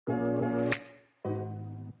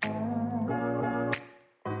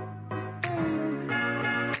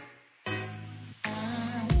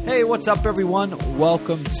Hey, what's up, everyone?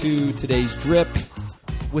 Welcome to today's drip.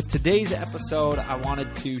 With today's episode, I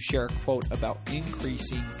wanted to share a quote about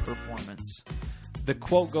increasing performance. The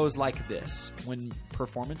quote goes like this: when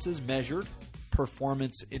performance is measured,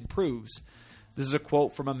 performance improves. This is a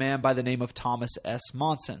quote from a man by the name of Thomas S.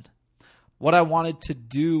 Monson. What I wanted to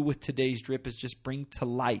do with today's drip is just bring to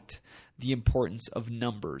light the importance of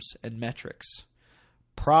numbers and metrics.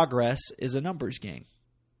 Progress is a numbers game.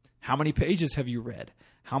 How many pages have you read?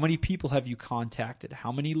 How many people have you contacted?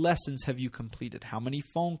 How many lessons have you completed? How many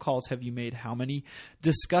phone calls have you made? How many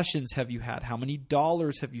discussions have you had? How many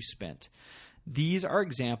dollars have you spent? These are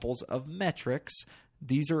examples of metrics.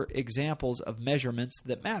 These are examples of measurements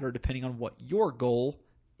that matter depending on what your goal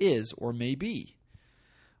is or may be.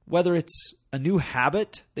 Whether it's a new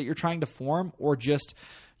habit that you're trying to form or just,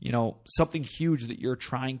 something huge that you're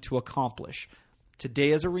trying to accomplish.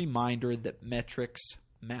 Today is a reminder that metrics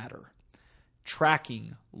matter.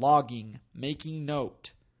 Tracking, logging, making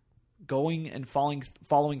note, going and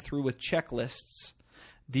following through with checklists.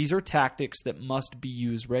 These are tactics that must be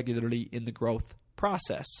used regularly in the growth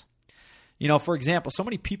process. For example, so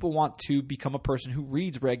many people want to become a person who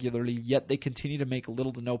reads regularly, yet they continue to make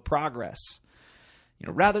little to no progress.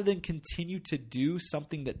 Rather than continue to do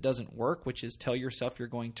something that doesn't work, which is tell yourself you're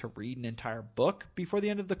going to read an entire book before the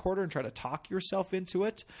end of the quarter and try to talk yourself into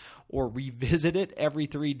it, or revisit it every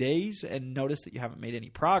 3 days and notice that you haven't made any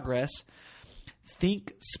progress,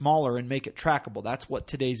 think smaller and make it trackable. That's what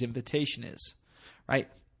today's invitation is, right?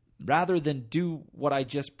 Rather than do what I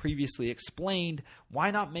just previously explained, why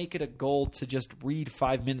not make it a goal to just read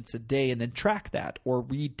 5 minutes a day and then track that, or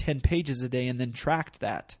read 10 pages a day and then track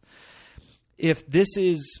that? If this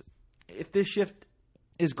shift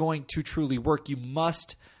is going to truly work, you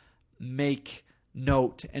must make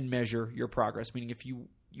note and measure your progress. Meaning if you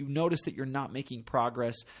notice that you're not making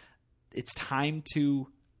progress, it's time to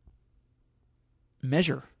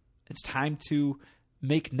measure. It's time to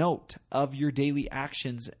make note of your daily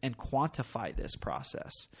actions and quantify this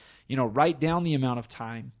process. Write down the amount of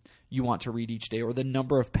time you want to read each day or the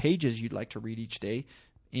number of pages you'd like to read each day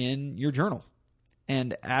in your journal.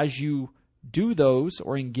 And as you do those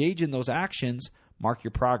or engage in those actions, mark your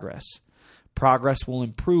progress. Progress will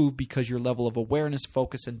improve because your level of awareness,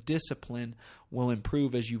 focus, and discipline will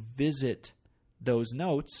improve as you visit those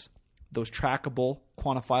notes, those trackable,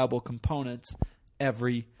 quantifiable components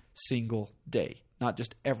every single day, not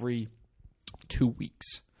just every 2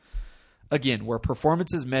 weeks. Again, where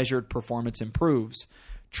performance is measured, performance improves.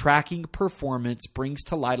 Tracking performance brings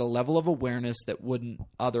to light a level of awareness that wouldn't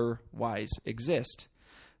otherwise exist.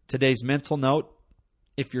 Today's mental note: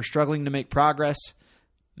 if you're struggling to make progress,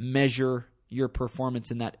 measure your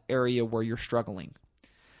performance in that area where you're struggling.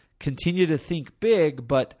 Continue to think big,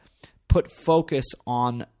 but put focus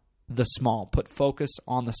on the small. Put focus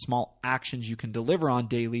on the small actions you can deliver on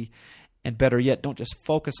daily. And better yet, don't just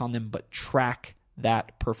focus on them, but track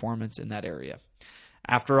that performance in that area.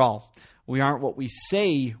 After all, we aren't what we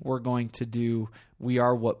say we're going to do. We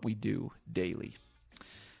are what we do daily.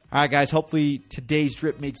 All right, guys, hopefully today's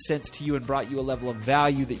drip made sense to you and brought you a level of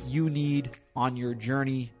value that you need on your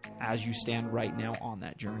journey as you stand right now on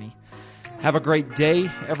that journey. Have a great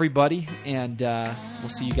day, everybody, and we'll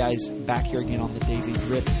see you guys back here again on the Daily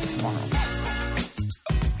Drip tomorrow.